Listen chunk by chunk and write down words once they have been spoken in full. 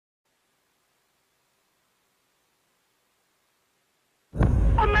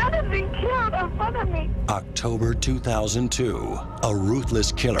being killed in front of me. October 2002, a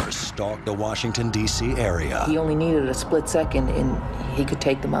ruthless killer stalked the Washington, D.C. area. He only needed a split second and he could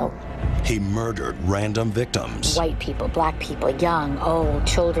take them out. He murdered random victims. White people, black people, young, old,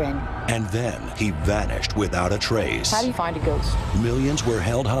 children. And then he vanished without a trace. How do you find a ghost? Millions were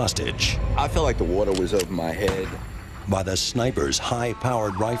held hostage. I felt like the water was over my head. By the sniper's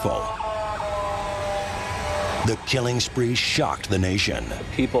high-powered rifle. The killing spree shocked the nation.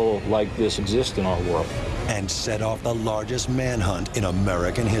 People like this exist in our world. And set off the largest manhunt in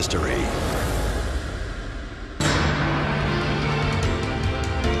American history.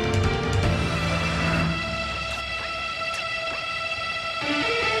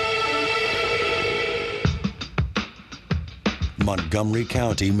 Montgomery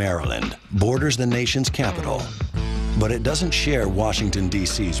County, Maryland, borders the nation's capital, but it doesn't share Washington,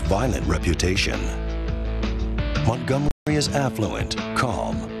 D.C.'s violent reputation. Montgomery is affluent,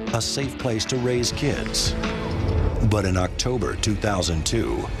 calm, a safe place to raise kids. But in October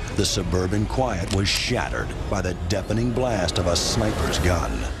 2002, the suburban quiet was shattered by the deafening blast of a sniper's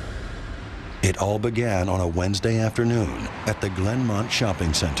gun. It all began on a Wednesday afternoon at the Glenmont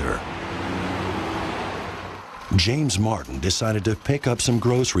Shopping Center. James Martin decided to pick up some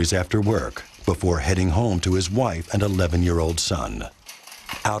groceries after work before heading home to his wife and 11-year-old son.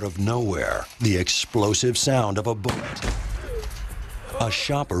 Out of nowhere, the explosive sound of a bullet. A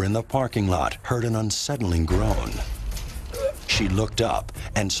shopper in the parking lot heard an unsettling groan. She looked up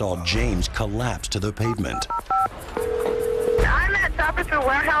and saw James collapse to the pavement. I'm at Shoppers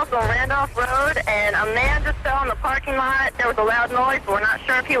Warehouse on Randolph Road, and a man just fell in the parking lot. There was a loud noise, but we're not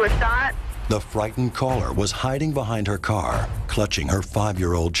sure if he was shot. The frightened caller was hiding behind her car, clutching her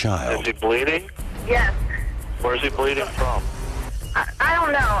 5-year-old child. Is he bleeding? Yes. Where's he bleeding from? I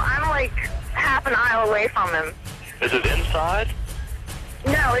don't know. I'm like half an aisle away from him. Is it inside?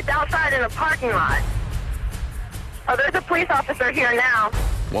 No, it's outside in a parking lot. Oh, there's a police officer here now.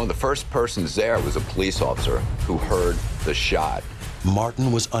 One of the first persons there was a police officer who heard the shot.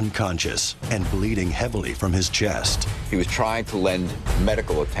 Martin was unconscious and bleeding heavily from his chest. He was trying to lend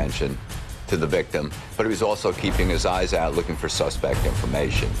medical attention to the victim, but he was also keeping his eyes out looking for suspect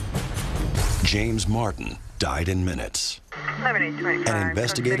information. James Martin died in minutes. An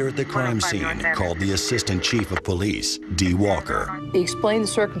investigator at the crime scene called the Assistant Chief of Police, D. Walker. He explained the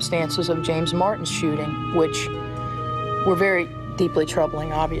circumstances of James Martin's shooting, which were very deeply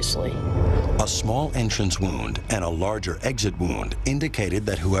troubling, obviously. A small entrance wound and a larger exit wound indicated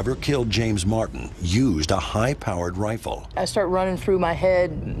that whoever killed James Martin used a high-powered rifle. I start running through my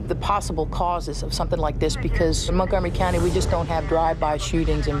head the possible causes of something like this because in Montgomery County, we just don't have drive-by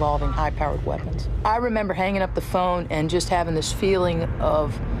shootings involving high-powered weapons. I remember hanging up the phone and just having this feeling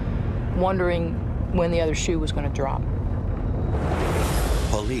of wondering when the other shoe was going to drop.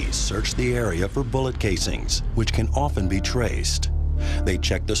 Police searched the area for bullet casings, which can often be traced. They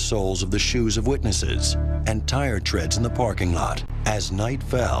checked the soles of the shoes of witnesses and tire treads in the parking lot. As night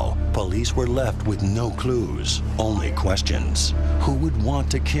fell, police were left with no clues, only questions. Who would want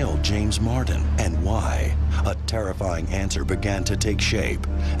to kill James Martin and why? A terrifying answer began to take shape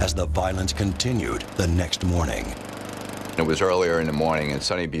as the violence continued the next morning. It was earlier in the morning and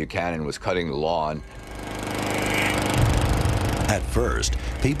Sonny Buchanan was cutting the lawn. At first,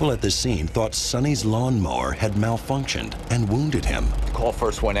 people at the scene thought Sonny's lawnmower had malfunctioned and wounded him. The call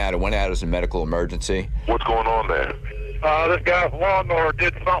first went out. It went out as a medical emergency. What's going on there? This guy's lawnmower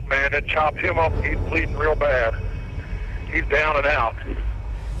did something, man. It chopped him up. He's bleeding real bad. He's down and out.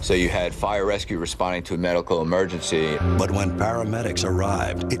 So you had fire rescue responding to a medical emergency. But when paramedics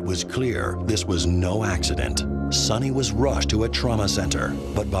arrived, it was clear this was no accident. Sonny was rushed to a trauma center,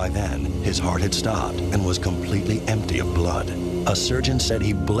 but by then, his heart had stopped and was completely empty of blood. A surgeon said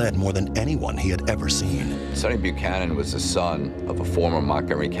he bled more than anyone he had ever seen. Sonny Buchanan was the son of a former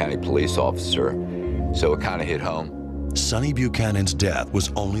Montgomery County police officer, so it kind of hit home. Sonny Buchanan's death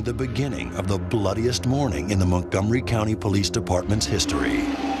was only the beginning of the bloodiest morning in the Montgomery County Police Department's history.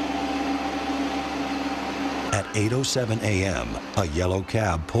 At 8:07 a.m., a yellow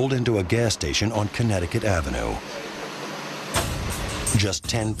cab pulled into a gas station on Connecticut Avenue. Just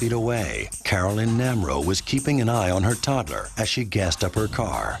 10 feet away, Carolyn Namro was keeping an eye on her toddler as she gassed up her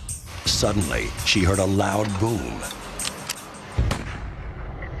car. Suddenly, she heard a loud boom.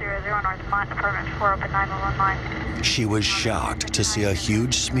 00 North Mont, Apartment 4, open 911 line. She was shocked to see a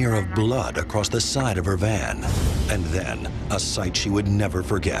huge smear of blood across the side of her van. And then, a sight she would never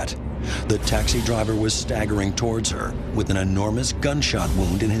forget. The taxi driver was staggering towards her with an enormous gunshot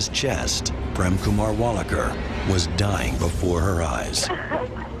wound in his chest. Prem Kumar Walekar was dying before her eyes.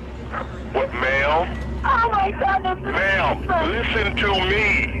 What, ma'am? Oh my God, this is Ma'am, listen to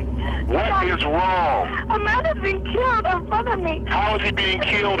me. What is wrong? A man has been killed in front of me. How is he being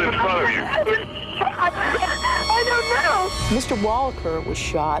killed in front of you? I don't know. Mr. Wallaker was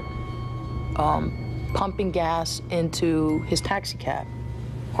shot pumping gas into his taxi cab.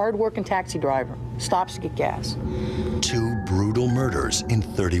 Hard-working taxi driver, stops to get gas. 2 brutal murders in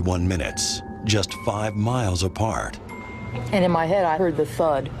 31 minutes, just 5 miles apart. And in my head, I heard the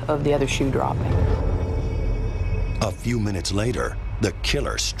thud of the other shoe dropping. A few minutes later, the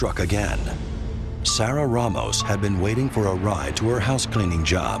killer struck again. Sarah Ramos had been waiting for a ride to her house cleaning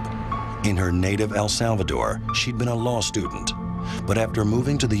job. In her native El Salvador, she'd been a law student. But after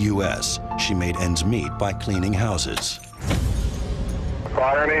moving to the U.S., she made ends meet by cleaning houses.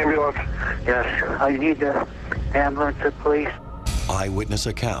 Fire an ambulance. Yes, I need the ambulance, please. Eyewitness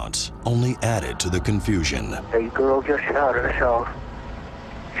accounts only added to the confusion. A girl just shot herself.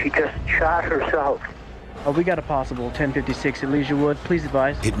 She just shot herself. We got a possible 1056 at Leisurewood. Please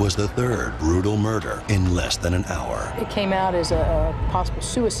advise. It was the 3rd brutal murder in less than an hour. It came out as a possible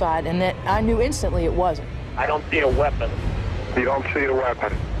suicide, and that I knew instantly it wasn't. I don't see a weapon. You don't see the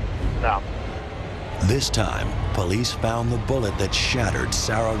weapon? No. This time, police found the bullet that shattered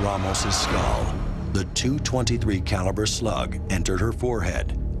Sarah Ramos's skull. The .223 caliber slug entered her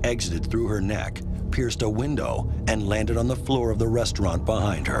forehead, exited through her neck, pierced a window, and landed on the floor of the restaurant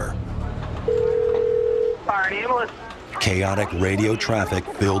behind her. Fire an ambulance. Chaotic radio traffic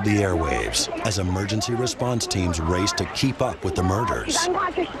filled the airwaves as emergency response teams raced to keep up with the murders. She's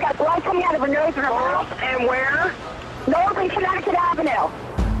unconscious. She's got blood coming out of her nose and her mouth. And where? North and Connecticut Avenue.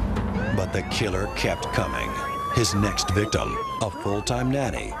 But the killer kept coming. His next victim, a full-time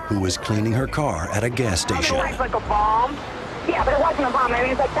nanny who was cleaning her car at a gas station. Like a bomb? Yeah, but it wasn't a bomb. I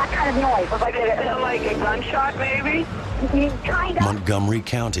mean, it's like that kind of noise. It was like a gunshot, maybe? Kind of. Montgomery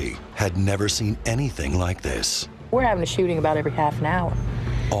County had never seen anything like this. We're having a shooting about every half an hour.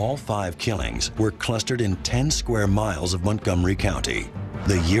 All 5 killings were clustered in 10 square miles of Montgomery County.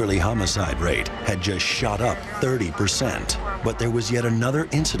 The yearly homicide rate had just shot up 30%, but there was yet another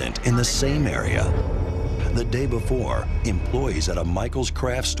incident in the same area. The day before, employees at a Michael's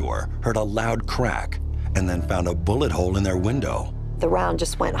craft store heard a loud crack and then found a bullet hole in their window. The round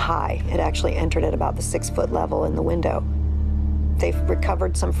just went high. It actually entered at about the 6-foot level in the window. They've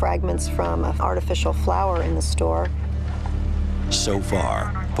recovered some fragments from an artificial flower in the store. So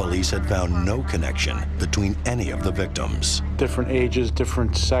far, police had found no connection between any of the victims. Different ages,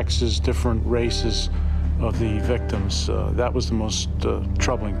 different sexes, different races of the victims. That was the most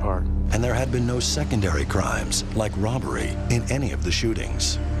troubling part. And there had been no secondary crimes, like robbery, in any of the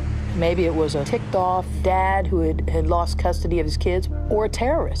shootings. Maybe it was a ticked-off dad who had lost custody of his kids, or a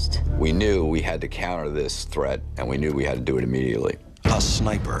terrorist. We knew we had to counter this threat, and we knew we had to do it immediately. A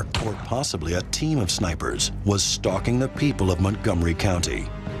sniper, or possibly a team of snipers, was stalking the people of Montgomery County.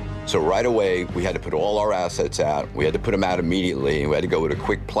 So right away, we had to put all our assets out. We had to put them out immediately, and we had to go with a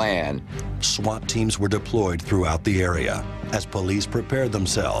quick plan. SWAT teams were deployed throughout the area as police prepared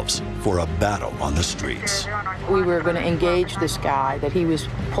themselves for a battle on the streets. We were going to engage this guy, that he was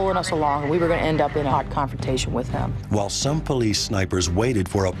pulling us along, and we were going to end up in a hot confrontation with him. While some police snipers waited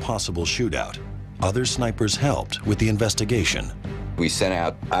for a possible shootout, other snipers helped with the investigation. We sent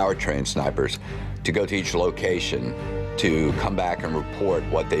out our trained snipers to go to each location to come back and report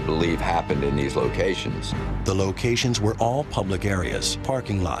what they believe happened in these locations. The locations were all public areas,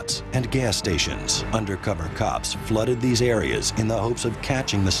 parking lots, and gas stations. Undercover cops flooded these areas in the hopes of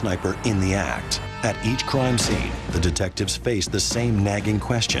catching the sniper in the act. At each crime scene, the detectives faced the same nagging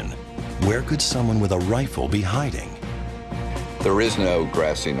question: where could someone with a rifle be hiding? There is no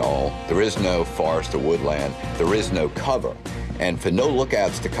grassy knoll, there is no forest or woodland, there is no cover. And for no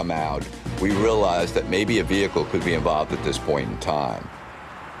lookouts to come out, we realized that maybe a vehicle could be involved at this point in time.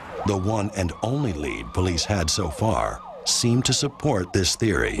 The one and only lead police had so far seemed to support this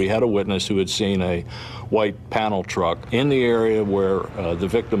theory. We had a witness who had seen a white panel truck in the area where the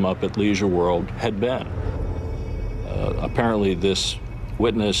victim up at Leisure World had been. Apparently this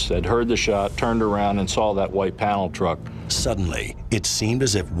witness had heard the shot, turned around and saw that white panel truck. Suddenly, it seemed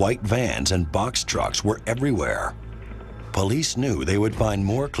as if white vans and box trucks were everywhere. Police knew they would find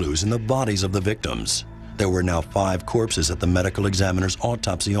more clues in the bodies of the victims. There were now 5 corpses at the medical examiner's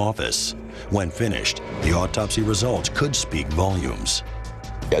autopsy office. When finished, the autopsy results could speak volumes.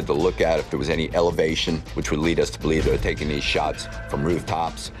 We had to look at if there was any elevation, which would lead us to believe they were taking these shots from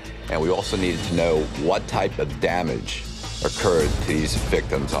rooftops. And we also needed to know what type of damage occurred to these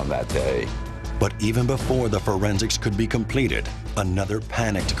victims on that day. But even before the forensics could be completed, another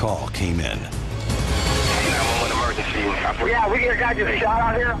panicked call came in. Yeah, we got just shot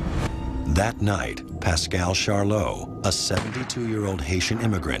out here. That night, Pascal Charlot, a 72-year-old Haitian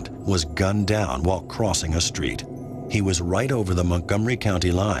immigrant, was gunned down while crossing a street. He was right over the Montgomery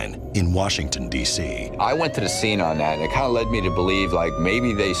County line in Washington, D.C. I went to the scene on that, and it kind of led me to believe like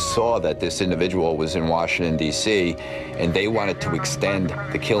maybe they saw that this individual was in Washington, D.C., and they wanted to extend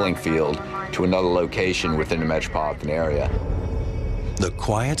the killing field to another location within the metropolitan area. The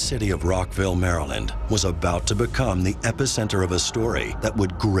quiet city of Rockville, Maryland, was about to become the epicenter of a story that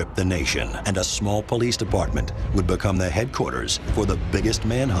would grip the nation, and a small police department would become the headquarters for the biggest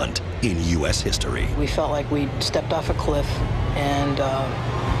manhunt in U.S. history. We felt like we'd stepped off a cliff, and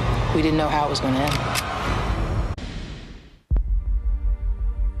we didn't know how it was going to end.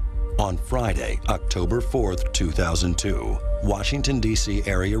 On Friday, October 4th, 2002, Washington, D.C.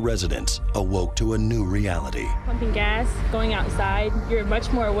 area residents awoke to a new reality. Pumping gas, going outside, you're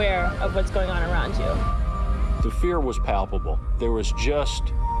much more aware of what's going on around you. The fear was palpable. There was just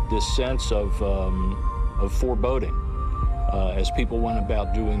this sense of foreboding as people went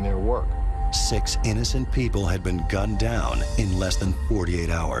about doing their work. 6 innocent people had been gunned down in less than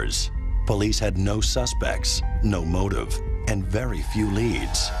 48 hours. Police had no suspects, no motive, and very few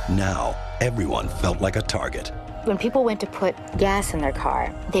leads. Now, everyone felt like a target. When people went to put gas in their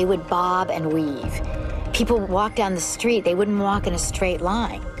car, they would bob and weave. People walked down the street, they wouldn't walk in a straight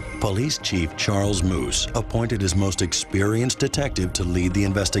line. Police Chief Charles Moose appointed his most experienced detective to lead the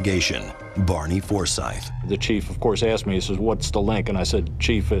investigation, Barney Forsythe. The chief, of course, asked me, he says, what's the link? And I said,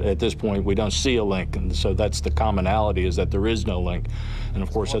 Chief, at this point, we don't see a link. And so that's the commonality, is that there is no link. And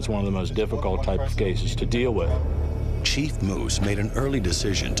of course, that's one of the most difficult type of cases to deal with. Chief Moose made an early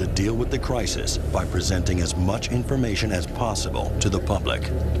decision to deal with the crisis by presenting as much information as possible to the public.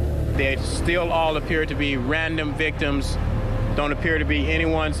 They still all appear to be random victims, don't appear to be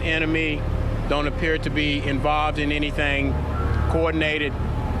anyone's enemy, don't appear to be involved in anything coordinated,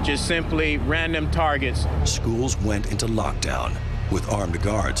 just simply random targets. Schools went into lockdown with armed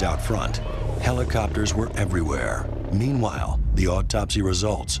guards out front. Helicopters were everywhere. Meanwhile, the autopsy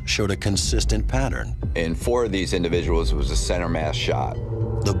results showed a consistent pattern. In 4 of these individuals, it was a center mass shot.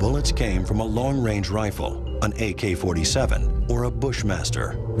 The bullets came from a long-range rifle, an AK-47, or a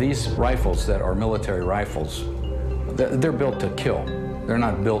Bushmaster. These rifles that are military rifles, they're built to kill. They're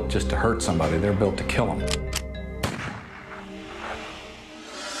not built just to hurt somebody, they're built to kill them.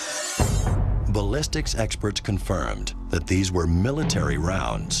 Ballistics experts confirmed that these were military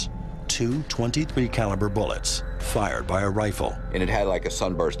rounds. 2 .23 caliber bullets fired by a rifle. And it had like a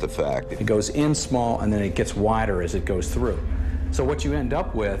sunburst effect. It goes in small and then it gets wider as it goes through. So what you end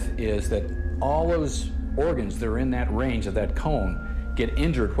up with is that all those organs that are in that range of that cone get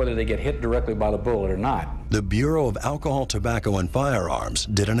injured, whether they get hit directly by the bullet or not. The Bureau of Alcohol, Tobacco, and Firearms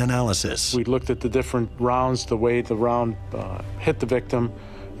did an analysis. We looked at the different rounds, the way the round hit the victim,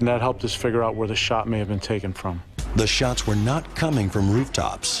 and that helped us figure out where the shot may have been taken from. The shots were not coming from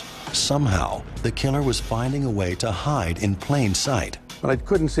rooftops. Somehow, the killer was finding a way to hide in plain sight. But I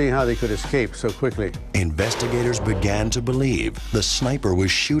couldn't see how they could escape so quickly. Investigators began to believe the sniper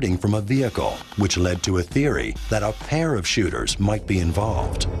was shooting from a vehicle, which led to a theory that a pair of shooters might be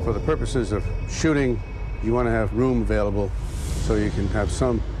involved. For the purposes of shooting, you want to have room available so you can have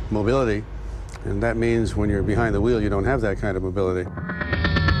some mobility, and that means when you're behind the wheel, you don't have that kind of mobility.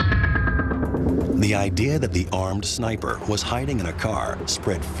 The idea that the armed sniper was hiding in a car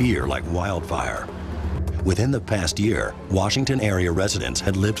spread fear like wildfire. Within the past year, Washington area residents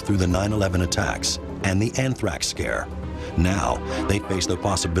had lived through the 9/11 attacks and the anthrax scare. Now, they face the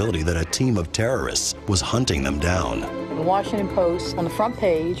possibility that a team of terrorists was hunting them down. The Washington Post, on the front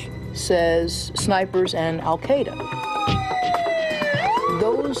page, says snipers and Al-Qaeda.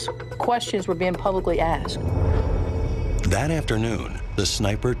 Those questions were being publicly asked. That afternoon, the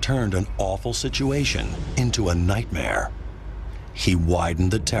sniper turned an awful situation into a nightmare. He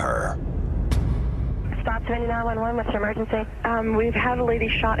widened the terror. Stop 911, what's your emergency? We've had a lady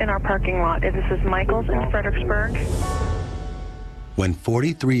shot in our parking lot. This is Michaels in Fredericksburg. When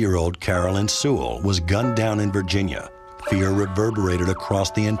 43-year-old Carolyn Sewell was gunned down in Virginia, fear reverberated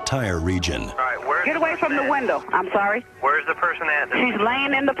across the entire region. All right, Get away from the window. I'm sorry. Where's the person at? She's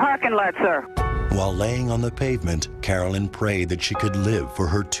laying in the parking lot, sir. While laying on the pavement, Carolyn prayed that she could live for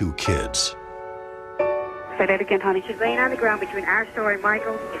her 2 kids. Say that again, honey. She's laying on the ground between our store and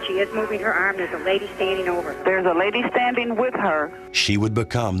Michael's, and she is moving her arm. There's a lady standing over. There's a lady standing with her. She would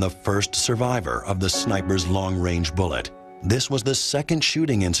become the first survivor of the sniper's long-range bullet. This was the second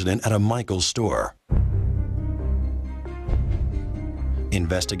shooting incident at a Michael's store.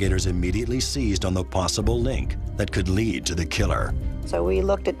 Investigators immediately seized on the possible link that could lead to the killer. So we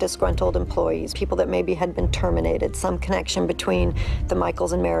looked at disgruntled employees, people that maybe had been terminated, some connection between the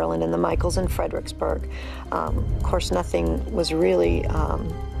Michaels in Maryland and the Michaels in Fredericksburg. Of course, nothing was really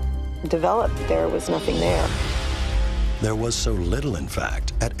developed. There was nothing there. There was so little, in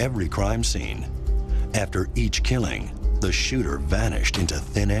fact, at every crime scene. After each killing, the shooter vanished into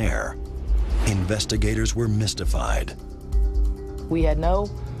thin air. Investigators were mystified. We had no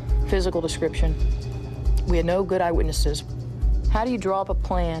physical description. We had no good eyewitnesses. How do you draw up a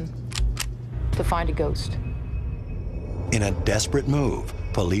plan to find a ghost? In a desperate move,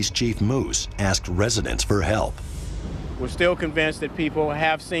 Police Chief Moose asked residents for help. We're still convinced that people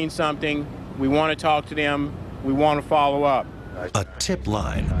have seen something. We want to talk to them. We want to follow up. A tip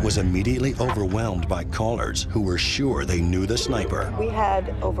line was immediately overwhelmed by callers who were sure they knew the sniper. We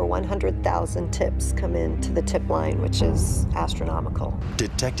had over 100,000 tips come in to the tip line, which is astronomical.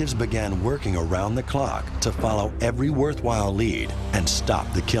 Detectives began working around the clock to follow every worthwhile lead and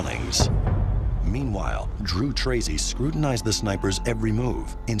stop the killings. Meanwhile, Drew Tracy scrutinized the sniper's every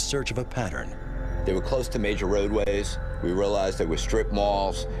move in search of a pattern. They were close to major roadways. We realized there were strip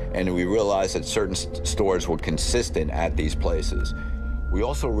malls, and we realized that certain stores were consistent at these places. We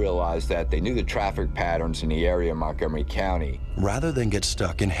also realized that they knew the traffic patterns in the area of Montgomery County. Rather than get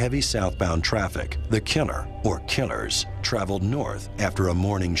stuck in heavy southbound traffic, the killer, or killers, traveled north after a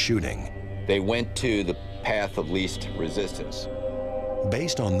morning shooting. They went to the path of least resistance.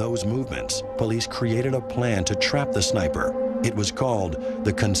 Based on those movements, police created a plan to trap the sniper. It was called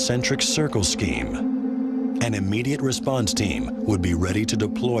the concentric circle scheme. An immediate response team would be ready to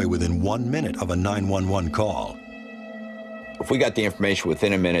deploy within 1 minute of a 911 call. If we got the information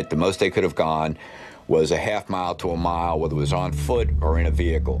within a minute, the most they could have gone was a half mile to a mile, whether it was on foot or in a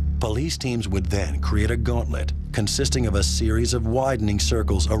vehicle. Police teams would then create a gauntlet consisting of a series of widening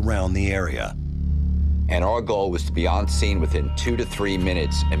circles around the area. And our goal was to be on scene within 2 to 3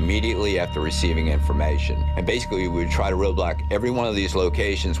 minutes immediately after receiving information. And basically, we would try to roadblock every one of these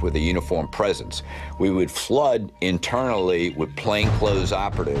locations with a uniform presence. We would flood internally with plainclothes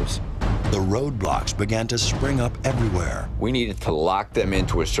operatives. The roadblocks began to spring up everywhere. We needed to lock them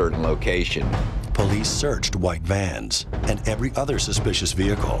into a certain location. Police searched white vans and every other suspicious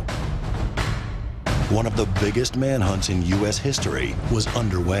vehicle. One of the biggest manhunts in U.S. history was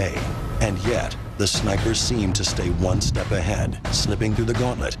underway, and yet the snipers seemed to stay one step ahead, slipping through the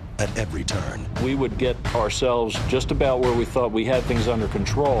gauntlet at every turn. We would get ourselves just about where we thought we had things under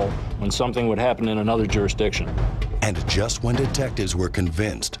control when something would happen in another jurisdiction. And just when detectives were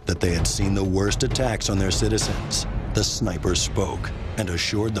convinced that they had seen the worst attacks on their citizens, the sniper spoke and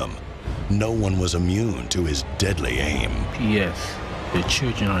assured them no one was immune to his deadly aim. Yes, the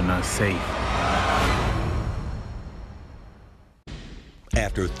children are not safe.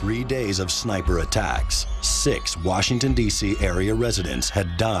 After 3 days of sniper attacks, 6 Washington, D.C. area residents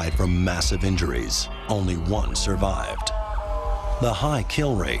had died from massive injuries. Only 1 survived. The high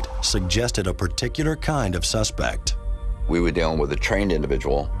kill rate suggested a particular kind of suspect. We were dealing with a trained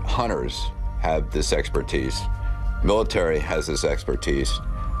individual. Hunters have this expertise. Military has this expertise.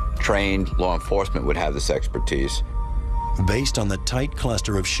 Trained law enforcement would have this expertise. Based on the tight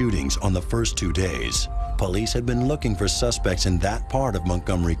cluster of shootings on the first 2 days, police had been looking for suspects in that part of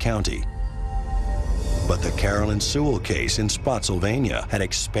Montgomery County. But the Carolyn Sewell case in Spotsylvania had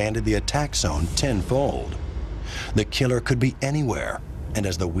expanded the attack zone tenfold. The killer could be anywhere, and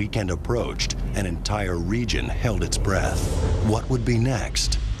as the weekend approached, an entire region held its breath. What would be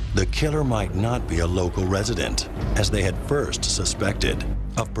next? The killer might not be a local resident, as they had first suspected.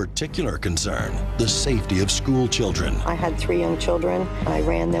 Of particular concern, the safety of school children. I had 3 young children. I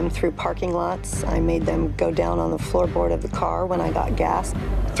ran them through parking lots. I made them go down on the floorboard of the car when I got gas.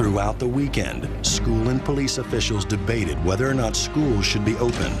 Throughout the weekend, school and police officials debated whether or not schools should be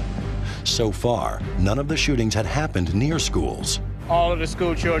open. So far, none of the shootings had happened near schools. All of the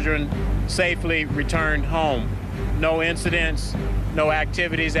school children safely returned home. No incidents, no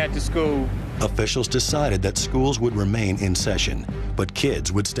activities at the school. Officials decided that schools would remain in session, but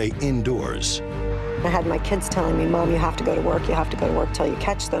kids would stay indoors. I had my kids telling me, Mom, you have to go to work. You have to go to work till you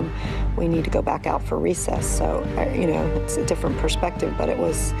catch them. We need to go back out for recess. So, you know, it's a different perspective, but it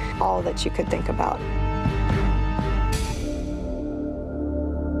was all that you could think about.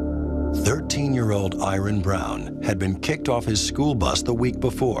 13-year-old Iron Brown had been kicked off his school bus the week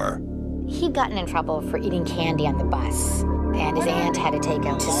before. He'd gotten in trouble for eating candy on the bus, and his aunt had to take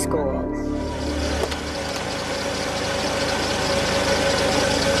him to school.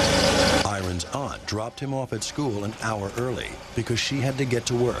 Iron's aunt dropped him off at school an hour early because she had to get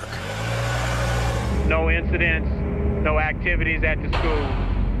to work. No incidents, no activities at the school.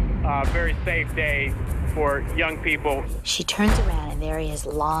 Very safe day for young people. She turns around and there he is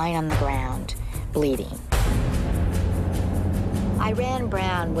lying on the ground, bleeding. Iran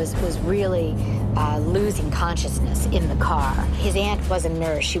Brown was really losing consciousness in the car. His aunt was a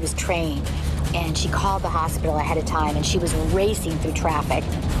nurse, she was trained, and she called the hospital ahead of time, and she was racing through traffic.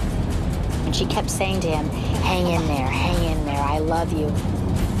 And she kept saying to him, hang in there, I love you.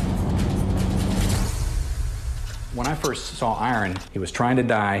 When I first saw Iron, he was trying to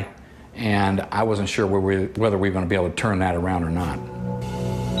die, and I wasn't sure whether we were going to be able to turn that around or not.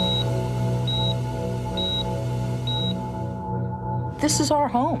 This is our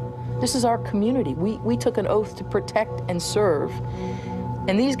home. This is our community. We took an oath to protect and serve.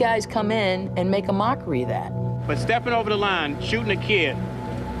 And these guys come in and make a mockery of that. But stepping over the line, shooting a kid,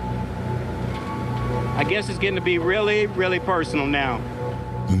 I guess it's getting to be really, really personal now.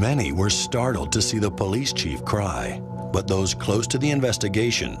 Many were startled to see the police chief cry, but those close to the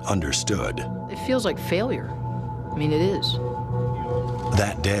investigation understood. It feels like failure. I mean, it is.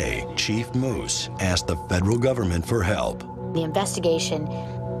 That day, Chief Moose asked the federal government for help. The investigation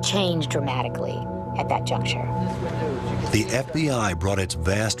changed dramatically at that juncture. The FBI brought its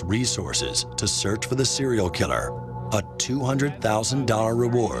vast resources to search for the serial killer. A $200,000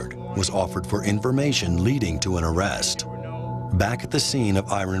 reward was offered for information leading to an arrest. Back at the scene of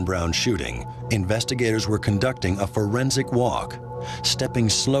Iron Brown's shooting, investigators were conducting a forensic walk, stepping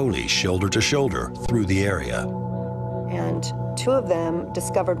slowly shoulder to shoulder through the area. And two of them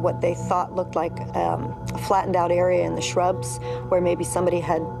discovered what they thought looked like a flattened out area in the shrubs where maybe somebody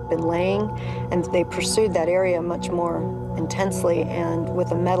had been laying, and they pursued that area much more intensely and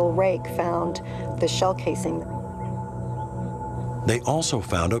with a metal rake found the shell casing. They also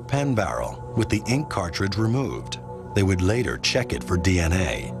found a pen barrel with the ink cartridge removed. They would later check it for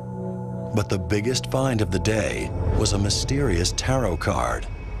DNA. But the biggest find of the day was a mysterious tarot card.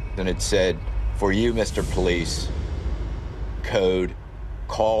 And it said, "For you, Mr. Police, code,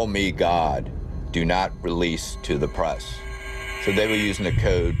 call me God, do not release to the press." So they were using the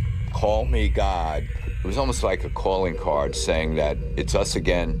code, call me God. It was almost like a calling card saying that it's us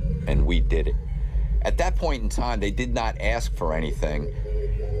again and we did it. At that point in time, they did not ask for anything,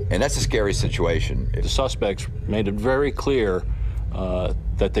 and that's a scary situation. The suspects made it very clear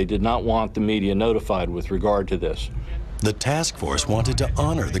that they did not want the media notified with regard to this. The task force wanted to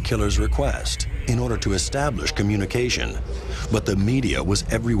honor the killer's request in order to establish communication, but the media was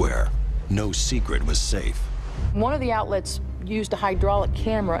everywhere. No secret was safe. One of the outlets used a hydraulic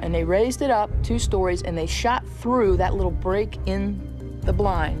camera, and they raised it up 2 stories, and they shot through that little break in the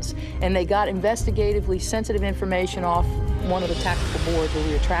blinds, and they got investigatively sensitive information off one of the tactical boards where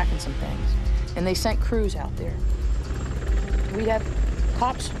we were tracking some things. And they sent crews out there. We'd have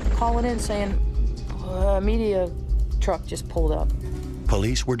cops calling in saying, media truck just pulled up.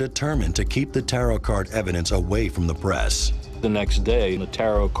 Police were determined to keep the tarot card evidence away from the press. The next day, the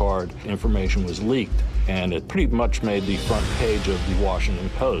tarot card information was leaked, and it pretty much made the front page of the Washington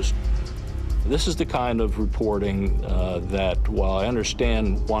Post. This is the kind of reporting that, while I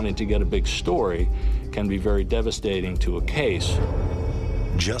understand wanting to get a big story, can be very devastating to a case.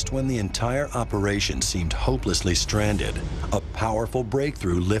 Just when the entire operation seemed hopelessly stranded, a powerful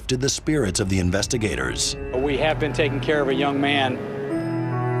breakthrough lifted the spirits of the investigators. We have been taking care of a young man.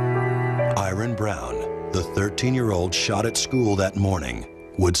 Iron Brown, the 13-year-old shot at school that morning,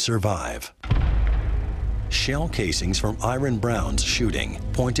 would survive. Shell casings from Iron Brown's shooting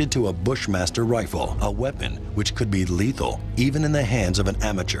pointed to a Bushmaster rifle, a weapon which could be lethal even in the hands of an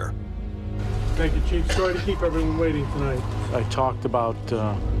amateur. Thank you, Chief. Sorry to keep everyone waiting tonight. I talked about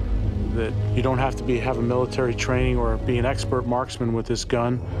that you don't have to have a military training or be an expert marksman with this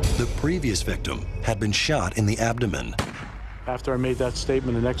gun. The previous victim had been shot in the abdomen. After I made that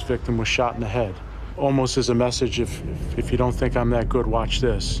statement, the next victim was shot in the head. Almost as a message, if you don't think I'm that good, watch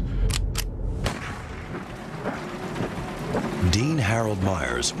this. Dean Harold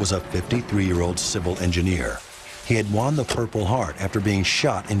Myers was a 53-year-old civil engineer. He had won the Purple Heart after being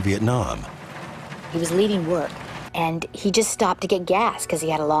shot in Vietnam. He was leaving work, and he just stopped to get gas because he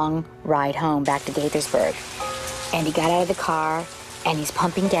had a long ride home back to Gaithersburg. And he got out of the car, and he's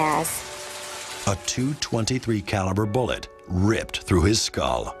pumping gas. A .223 caliber bullet ripped through his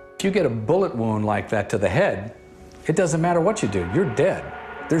skull. If you get a bullet wound like that to the head, it doesn't matter what you do, you're dead.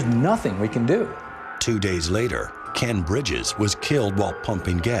 There's nothing we can do. 2 days later, Ken Bridges was killed while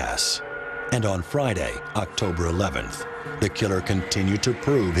pumping gas. And on Friday, October 11th, the killer continued to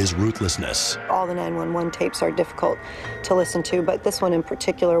prove his ruthlessness. All the 911 tapes are difficult to listen to, but this one in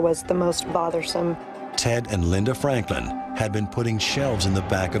particular was the most bothersome. Ted and Linda Franklin had been putting shelves in the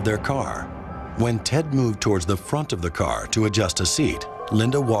back of their car. When Ted moved towards the front of the car to adjust a seat,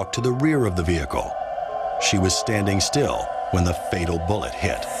 Linda walked to the rear of the vehicle. She was standing still when the fatal bullet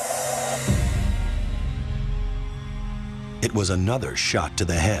hit. It was another shot to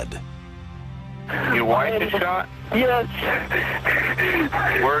the head. Your wife is shot? Yes.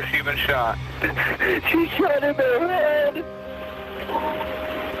 Where has she been shot? She shot in her head.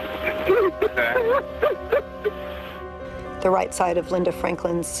 The right side of Linda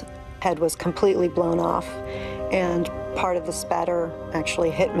Franklin's head was completely blown off, and part of the spatter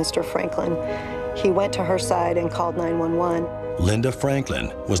actually hit Mr. Franklin. He went to her side and called 911. Linda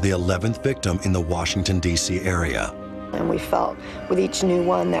Franklin was the 11th victim in the Washington, D.C. area. And we felt with each new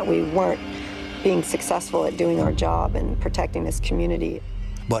one that we weren't being successful at doing our job and protecting this community.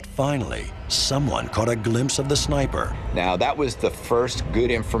 But finally, someone caught a glimpse of the sniper. Now, that was the first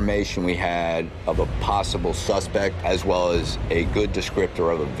good information we had of a possible suspect, as well as a good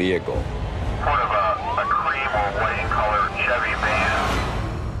descriptor of a vehicle. Sort of a cream or white-colored Chevy van.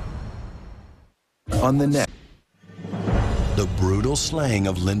 On the neck, the brutal slaying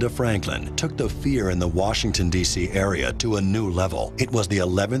of Linda Franklin took the fear in the Washington, D.C. area to a new level. It was the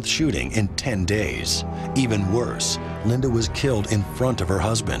 11th shooting in 10 days. Even worse, Linda was killed in front of her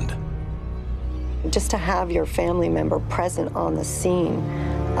husband. Just to have your family member present on the scene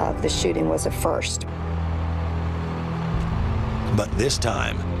of the shooting was a first. But this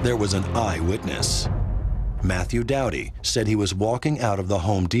time, there was an eyewitness. Matthew Dowdy said he was walking out of the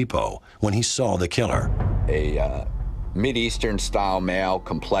Home Depot when he saw the killer. A Mideastern style male,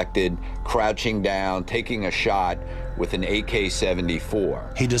 complected, crouching down, taking a shot with an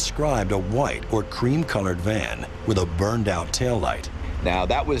AK-74. He described a white or cream-colored van with a burned-out taillight. Now,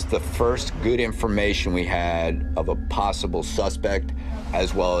 that was the first good information we had of a possible suspect,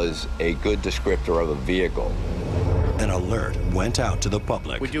 as well as a good descriptor of a vehicle. An alert went out to the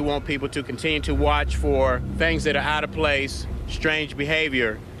public. We do want people to continue to watch for things that are out of place, strange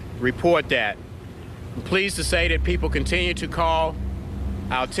behavior, report that. I'm pleased to say that people continue to call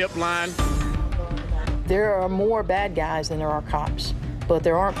our tip line. There are more bad guys than there are cops, but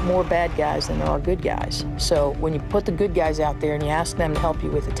there aren't more bad guys than there are good guys. So when you put the good guys out there and you ask them to help you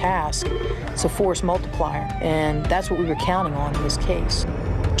with a task, it's a force multiplier, and that's what we were counting on in this case.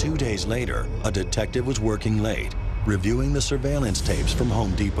 2 days later, a detective was working late, reviewing the surveillance tapes from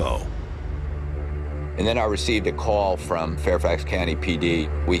Home Depot. And then I received a call from Fairfax County PD.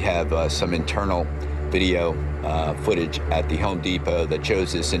 We have some internal video footage at the Home Depot that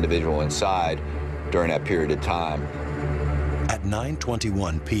shows this individual inside during that period of time. At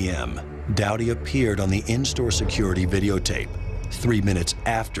 9:21 p.m., Dowdy appeared on the in-store security videotape 3 minutes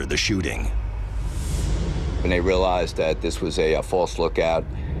after the shooting. When they realized that this was a false lookout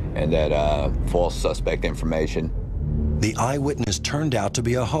and that false suspect information. The eyewitness turned out to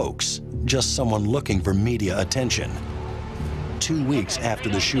be a hoax, just someone looking for media attention. 2 weeks after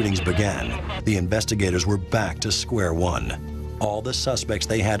the shootings began, the investigators were back to square one. All the suspects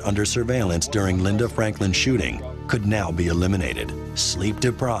they had under surveillance during Linda Franklin's shooting could now be eliminated.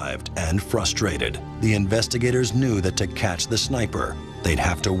 Sleep-deprived and frustrated, the investigators knew that to catch the sniper, they'd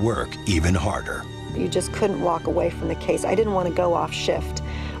have to work even harder. You just couldn't walk away from the case. I didn't want to go off shift.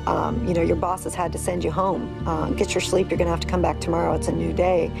 You know, your bosses had to send you home. Get your sleep, you're gonna have to come back tomorrow, it's a new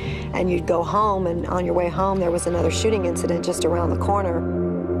day. And you'd go home, and on your way home, there was another shooting incident just around the corner.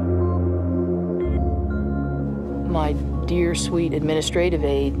 My dear, sweet administrative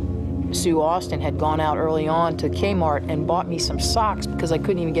aide, Sue Austin, had gone out early on to Kmart and bought me some socks because I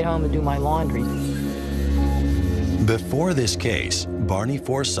couldn't even get home to do my laundry. Before this case, Barney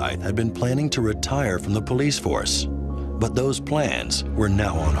Forsythe had been planning to retire from the police force. But those plans were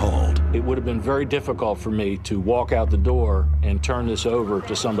now on hold. It would have been very difficult for me to walk out the door and turn this over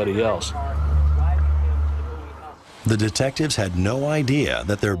to somebody else. The detectives had no idea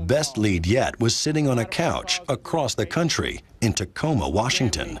that their best lead yet was sitting on a couch across the country in Tacoma,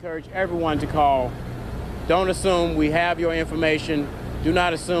 Washington. I encourage everyone to call. Don't assume we have your information. Do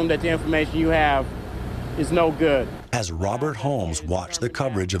not assume that the information you have is no good. As Robert Holmes watched the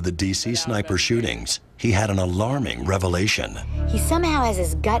coverage of the D.C. sniper shootings, he had an alarming revelation. He somehow has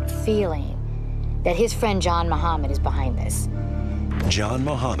this gut feeling that his friend John Muhammad is behind this. John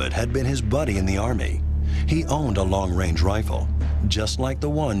Muhammad had been his buddy in the Army. He owned a long-range rifle, just like the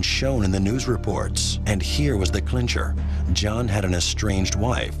one shown in the news reports. And here was the clincher. John had an estranged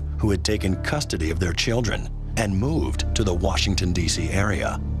wife who had taken custody of their children and moved to the Washington, D.C.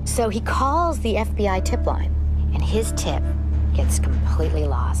 area. So he calls the FBI tip line, and his tip gets completely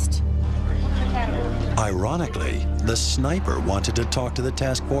lost. Ironically, the sniper wanted to talk to the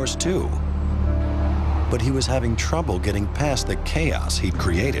task force too. But he was having trouble getting past the chaos he'd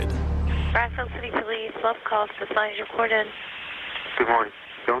created. Brassville City Police, love calls to signs recorded. Good morning.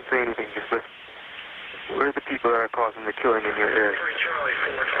 Don't say anything, just listen. Where are the people that are causing the killing in your area?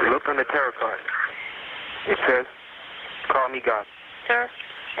 Look on the tarot card. It says, call me God. Sir,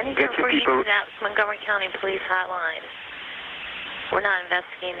 I need to refer you to that Montgomery County Police hotline. We're not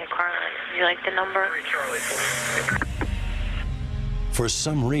investigating a crime. Would you like the number? For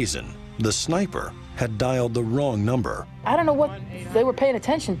some reason, the sniper had dialed the wrong number. I don't know what they were paying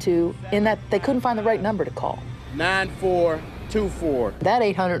attention to in that they couldn't find the right number to call. 9424. That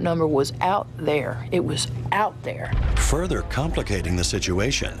 800 number was out there. It was out there. Further complicating the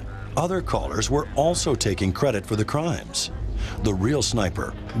situation, other callers were also taking credit for the crimes. The real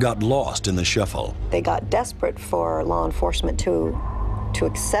sniper got lost in the shuffle. They got desperate for law enforcement to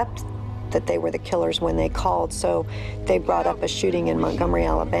accept that they were the killers when they called, so they brought up a shooting in Montgomery,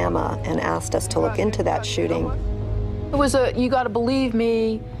 Alabama, and asked us to look into that shooting. It was a, you gotta believe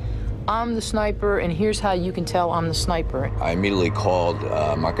me, I'm the sniper, and here's how you can tell I'm the sniper. I immediately called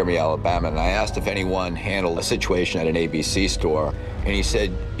Montgomery, Alabama, and I asked if anyone handled a situation at an ABC store, and he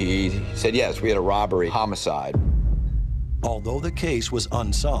said yes, we had a robbery, homicide. Although the case was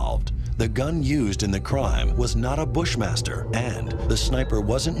unsolved, the gun used in the crime was not a Bushmaster, and the sniper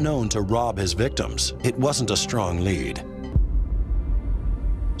wasn't known to rob his victims. It wasn't a strong lead.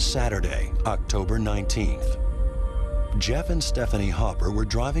 Saturday, October 19th. Jeff and Stephanie Hopper were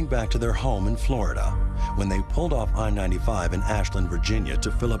driving back to their home in Florida. When they pulled off I-95 in Ashland, Virginia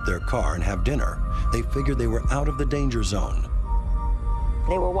to fill up their car and have dinner, they figured they were out of the danger zone.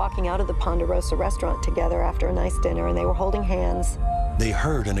 They were walking out of the Ponderosa restaurant together after a nice dinner, and they were holding hands. They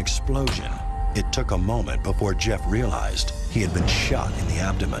heard an explosion. It took a moment before Jeff realized he had been shot in the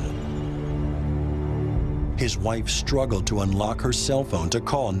abdomen. His wife struggled to unlock her cell phone to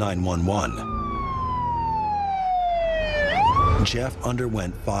call 911. Jeff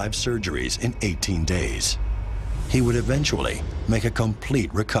underwent 5 surgeries in 18 days. He would eventually make a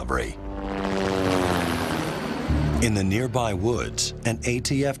complete recovery. In the nearby woods, an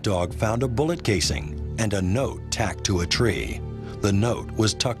ATF dog found a bullet casing and a note tacked to a tree. The note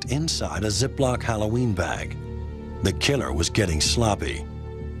was tucked inside a Ziploc Halloween bag. The killer was getting sloppy.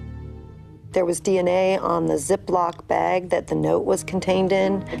 There was DNA on the Ziploc bag that the note was contained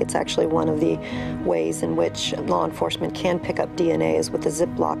in. It's actually one of the ways in which law enforcement can pick up DNA is with the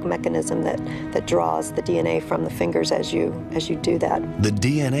Ziploc mechanism that draws the DNA from the fingers as you do that. The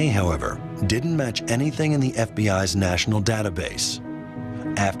DNA, however, didn't match anything in the FBI's national database.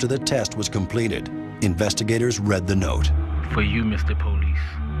 After the test was completed, investigators read the note. For you, Mr. Police,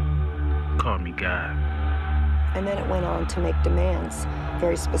 call me God. And then it went on to make demands,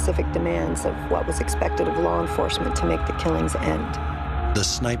 very specific demands of what was expected of law enforcement to make the killings end. The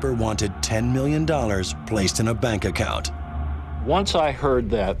sniper wanted $10 million placed in a bank account. Once I heard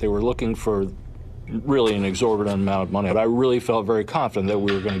that they were looking for really an exorbitant amount of money, I really felt very confident that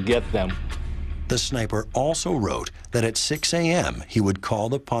we were going to get them. The sniper also wrote that at 6 a.m. he would call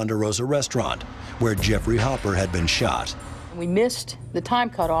the Ponderosa restaurant where Jeffrey Hopper had been shot. We missed the time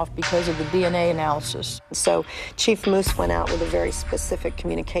cutoff because of the DNA analysis. So Chief Moose went out with a very specific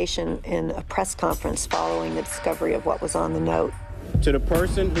communication in a press conference following the discovery of what was on the note. To the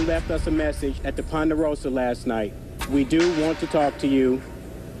person who left us a message at the Ponderosa last night, we do want to talk to you.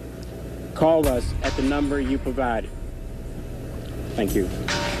 Call us at the number you provided. Thank you.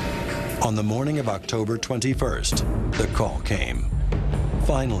 On the morning of October 21st, the call came.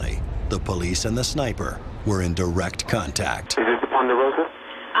 Finally, the police and the sniper were in direct contact. Is this the Ponderosa?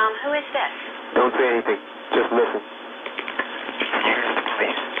 Who is this? Don't say anything. Just listen. Here's the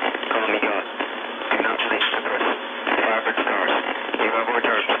police. Call me God. Do not release the press. 5 stars. You have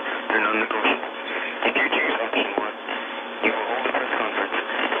orders. They're non-negotiable. If you choose option 1, you will hold a press conference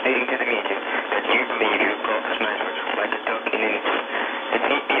stating to the media that you believe you have caught the sniper like a duck in an insect. And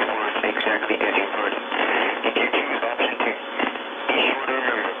meet these words exactly as you've heard them. If you choose option 2, be sure to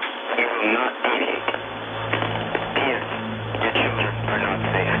remember, you will not deviate. P.S. Your children are not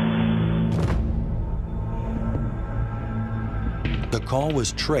safe. The call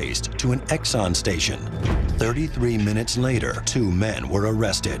was traced to an Exxon station. 33 minutes later, 2 men were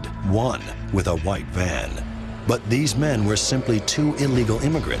arrested, one with a white van. But these men were simply 2 illegal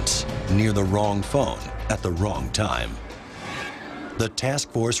immigrants near the wrong phone at the wrong time. The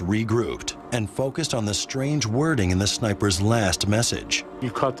task force regrouped and focused on the strange wording in the sniper's last message.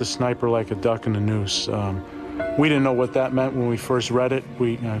 You caught the sniper like a duck in a noose. We didn't know what that meant when we first read it.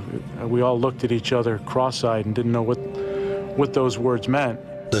 We all looked at each other cross-eyed and didn't know what those words meant.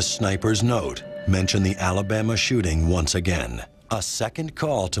 The sniper's note mentioned the Alabama shooting once again. A second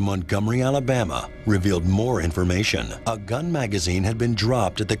call to Montgomery, Alabama revealed more information. A gun magazine had been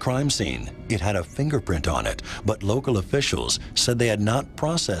dropped at the crime scene. It had a fingerprint on it, but local officials said they had not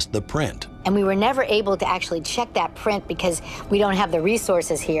processed the print. And we were never able to actually check that print because we don't have the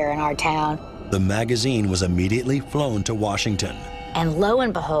resources here in our town. The magazine was immediately flown to Washington. And lo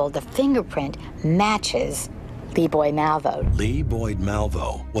and behold, the fingerprint matches Lee Boyd Malvo. Lee Boyd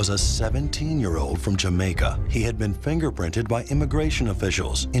Malvo was a 17-year-old from Jamaica. He had been fingerprinted by immigration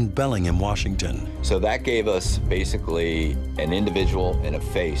officials in Bellingham, Washington. So that gave us basically an individual and a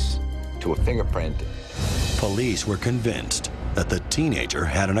face to a fingerprint. Police were convinced that the teenager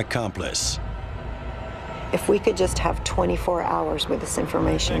had an accomplice. If we could just have 24 hours with this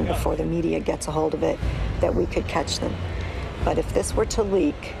information before the media gets a hold of it, that we could catch them. But if this were to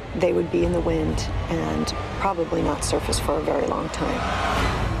leak, they would be in the wind and probably not surface for a very long time.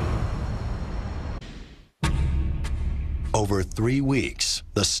 Over 3 weeks,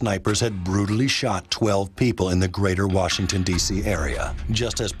 the snipers had brutally shot 12 people in the greater Washington, D.C. area.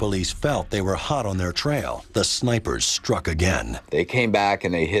 Just as police felt they were hot on their trail, the snipers struck again. They came back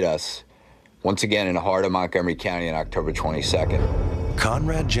and they hit us once again in the heart of Montgomery County on October 22nd.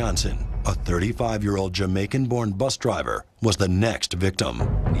 Conrad Johnson, a 35-year-old Jamaican-born bus driver, was the next victim.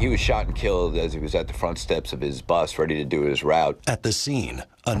 He was shot and killed as he was at the front steps of his bus, ready to do his route. At the scene,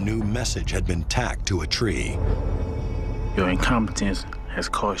 a new message had been tacked to a tree. Your incompetence has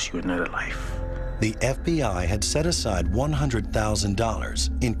cost you another life. The FBI had set aside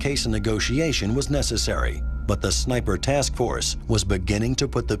 $100,000 in case a negotiation was necessary, but the sniper task force was beginning to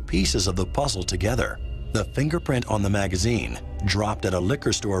put the pieces of the puzzle together. The fingerprint on the magazine, dropped at a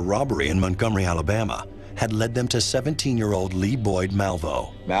liquor store robbery in Montgomery, Alabama, had led them to 17-year-old Lee Boyd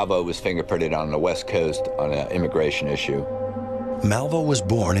Malvo. Malvo was fingerprinted on the West Coast on an immigration issue. Malvo was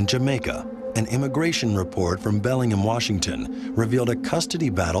born in Jamaica. An immigration report from Bellingham, Washington, revealed a custody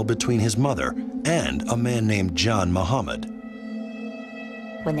battle between his mother and a man named John Muhammad.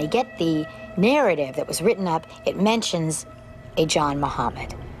 When they get the narrative that was written up, it mentions a John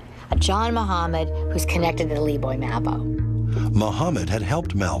Muhammad. A John Muhammad who's connected to Lee Boyd Malvo. Muhammad had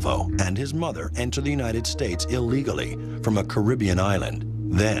helped Malvo and his mother enter the United States illegally from a Caribbean island.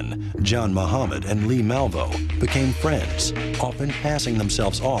 Then, John Muhammad and Lee Malvo became friends, often passing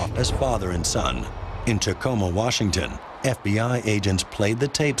themselves off as father and son. In Tacoma, Washington, FBI agents played the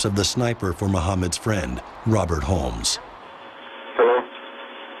tapes of the sniper for Muhammad's friend, Robert Holmes. Hello?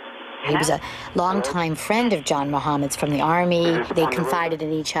 He was a longtime friend of John Muhammad's from the Army. They confided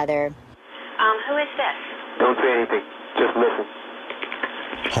in each other. Who is this? Don't say anything. Just listen.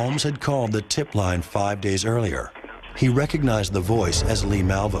 Holmes had called the tip line 5 days earlier. He recognized the voice as Lee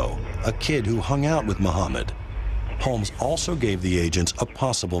Malvo, a kid who hung out with Muhammad. Holmes also gave the agents a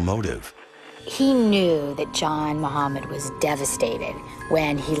possible motive. He knew that John Muhammad was devastated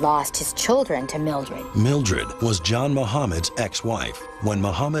when he lost his children to Mildred. Mildred was John Muhammad's ex-wife. When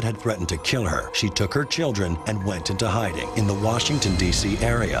Muhammad had threatened to kill her, she took her children and went into hiding in the Washington, D.C.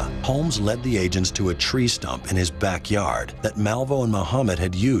 area. Holmes led the agents to a tree stump in his backyard that Malvo and Muhammad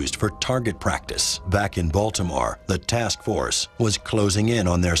had used for target practice. Back in Baltimore, the task force was closing in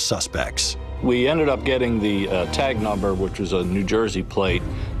on their suspects. We ended up getting the tag number, which was a New Jersey plate,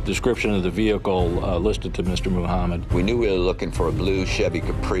 description of the vehicle listed to Mr. Muhammad. We knew we were looking for a blue Chevy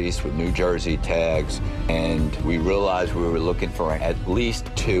Caprice with New Jersey tags, and we realized we were looking for at least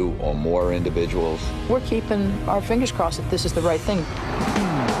 2 or more individuals. We're keeping our fingers crossed that this is the right thing.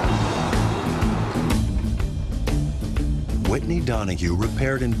 Whitney Donahue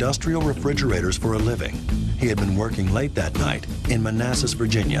repaired industrial refrigerators for a living. He had been working late that night in Manassas,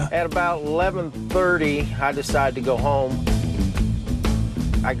 Virginia. At about 11:30, I decided to go home.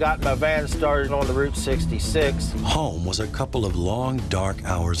 I got my van started on the Route 66. Home was a couple of long, dark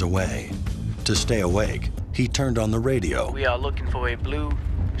hours away. To stay awake, he turned on the radio. We are looking for a blue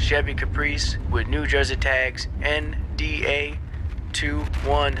Chevy Caprice with New Jersey tags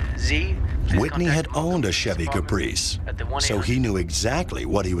NDA21Z. Whitney had owned a Chevy Caprice, so he knew exactly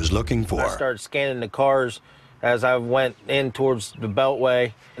what he was looking for. I started scanning the cars as I went in towards the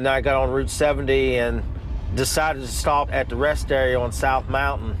Beltway, and then I got on Route 70 and decided to stop at the rest area on South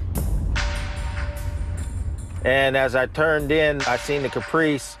Mountain. And as I turned in, I seen the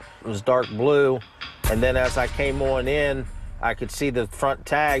Caprice. It was dark blue, and then as I came on in, I could see the front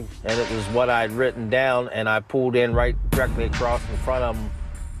tag, and it was what I'd written down, and I pulled in right directly across in front of them.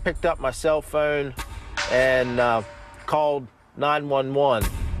 Picked up my cell phone and called 911.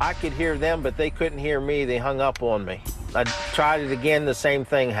 I could hear them, but they couldn't hear me. They hung up on me. I tried it again, the same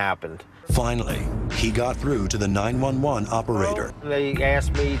thing happened. Finally, he got through to the 911 operator. They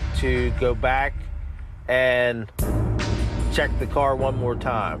asked me to go back and check the car one more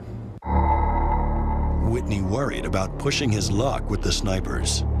time. Whitney worried about pushing his luck with the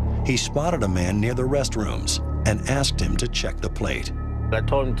snipers. He spotted a man near the restrooms and asked him to check the plate. I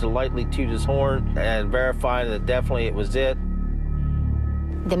told him to lightly toot his horn and verify that definitely it was it.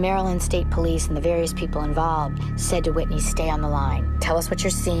 The Maryland State Police and the various people involved said to Whitney, stay on the line. Tell us what you're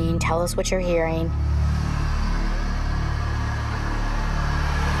seeing, tell us what you're hearing.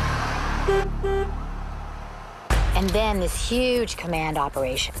 And then this huge command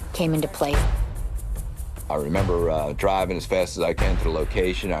operation came into place. I remember driving as fast as I can to the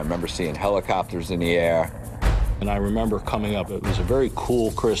location. I remember seeing helicopters in the air. And I remember coming up, it was a very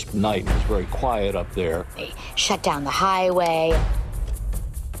cool, crisp night. It was very quiet up there. They shut down the highway.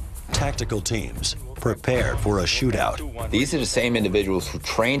 Tactical teams prepared for a shootout. These are the same individuals who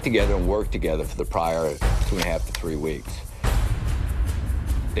trained together and worked together for the prior 2.5 to 3 weeks.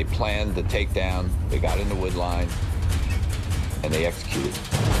 They planned the takedown, they got in the wood line, and they executed.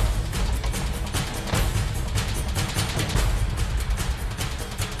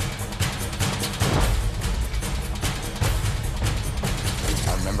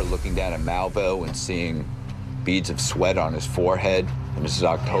 I remember looking down at Malvo and seeing beads of sweat on his forehead. And this is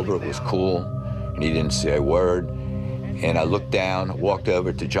October, it was cool, and he didn't say a word. And I looked down, walked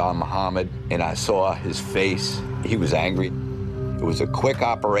over to John Muhammad, and I saw his face. He was angry. It was a quick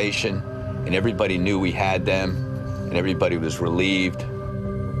operation, and everybody knew we had them, and everybody was relieved,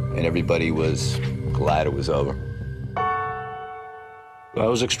 and everybody was glad it was over. I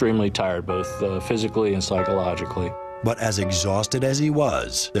was extremely tired, both physically and psychologically. But as exhausted as he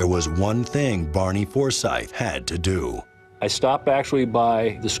was, there was one thing Barney Forsyth had to do. I stopped actually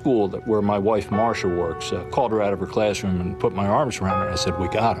by the school where my wife, Marcia, works, called her out of her classroom and put my arms around her, and I said, we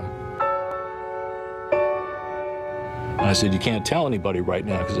got him. And I said, you can't tell anybody right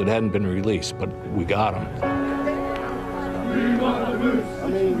now because it hadn't been released, but we got him.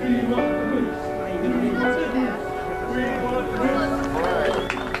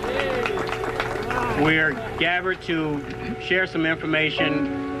 We are gathered to share some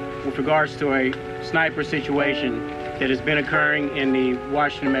information with regards to a sniper situation that has been occurring in the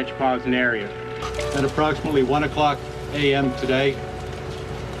Washington Metropolitan Area. At approximately 1 o'clock a.m. today,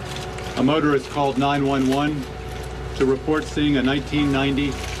 a motorist called 911 to report seeing a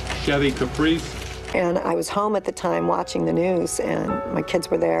 1990 Chevy Caprice. And I was home at the time watching the news, and my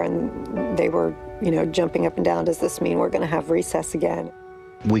kids were there, and they were, jumping up and down. Does this mean we're going to have recess again?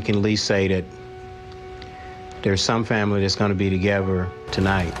 We can at least say that there's some family that's going to be together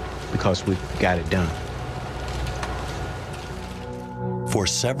tonight because we got it done. For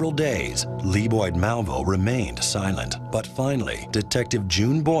several days, Lee Boyd Malvo remained silent, but finally, Detective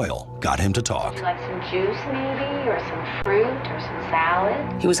June Boyle got him to talk. Would you like some juice maybe, or some fruit, or some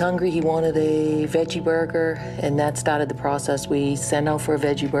salad? He was hungry, he wanted a veggie burger, and that started the process. We sent out for a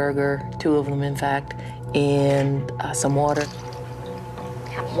veggie burger, 2 of them in fact, and some water.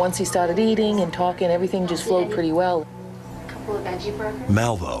 Once he started eating and talking, everything just flowed pretty well. A couple of veggie burgers?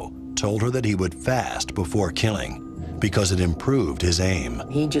 Malvo told her that he would fast before killing because it improved his aim.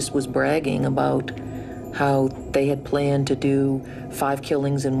 He just was bragging about how they had planned to do 5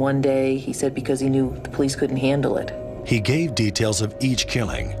 killings in one day. He said because he knew the police couldn't handle it. He gave details of each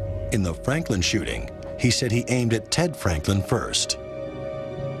killing. In the Franklin shooting, he said he aimed at Ted Franklin first.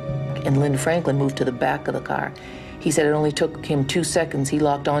 And Lynn Franklin moved to the back of the car. He said it only took him 2 seconds. He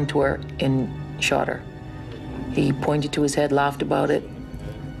locked onto her and shot her. He pointed to his head, laughed about it,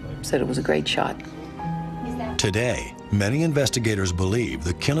 said it was a great shot. Today, many investigators believe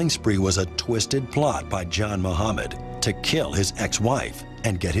the killing spree was a twisted plot by John Muhammad to kill his ex-wife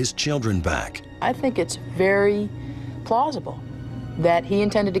and get his children back. I think it's very plausible that he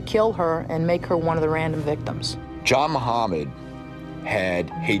intended to kill her and make her one of the random victims. John Muhammad had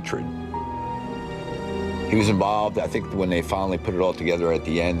hatred. He was involved, I think when they finally put it all together at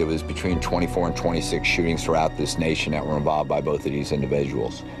the end, it was between 24 and 26 shootings throughout this nation that were involved by both of these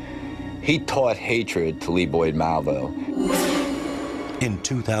individuals. He taught hatred to Lee Boyd Malvo. In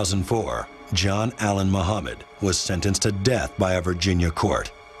 2004, John Allen Muhammad was sentenced to death by a Virginia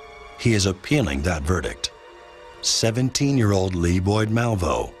court. He is appealing that verdict. 17-year-old Lee Boyd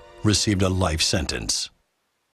Malvo received a life sentence.